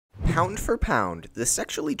Pound for pound, the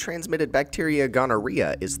sexually transmitted bacteria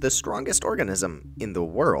gonorrhea is the strongest organism in the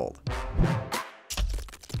world.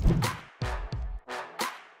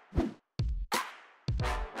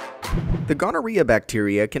 The gonorrhea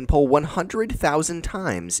bacteria can pull 100,000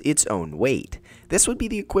 times its own weight. This would be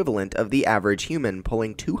the equivalent of the average human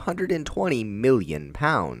pulling 220 million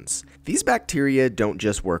pounds. These bacteria don't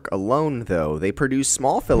just work alone, though. They produce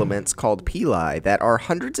small filaments called pili that are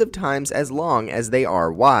hundreds of times as long as they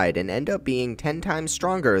are wide and end up being 10 times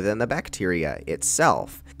stronger than the bacteria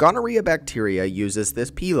itself. Gonorrhea bacteria uses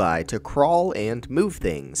this pili to crawl and move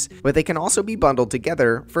things, but they can also be bundled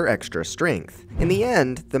together for extra strength. In the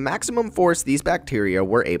end, the maximum force these bacteria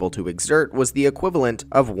were able to exert was the equivalent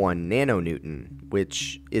of 1 nano-newton,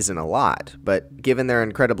 which isn't a lot, but given their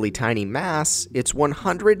incredibly tiny mass, it's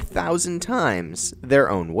 100,000 times their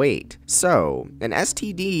own weight. So, an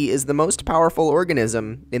STD is the most powerful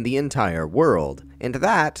organism in the entire world. And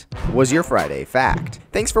that was your Friday Fact.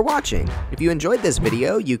 Thanks for watching. If you enjoyed this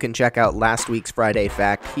video, you can check out last week's Friday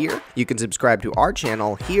Fact here. You can subscribe to our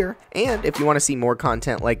channel here. And if you want to see more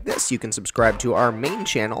content like this, you can subscribe to our main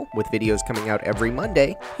channel with videos coming out every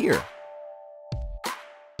Monday here.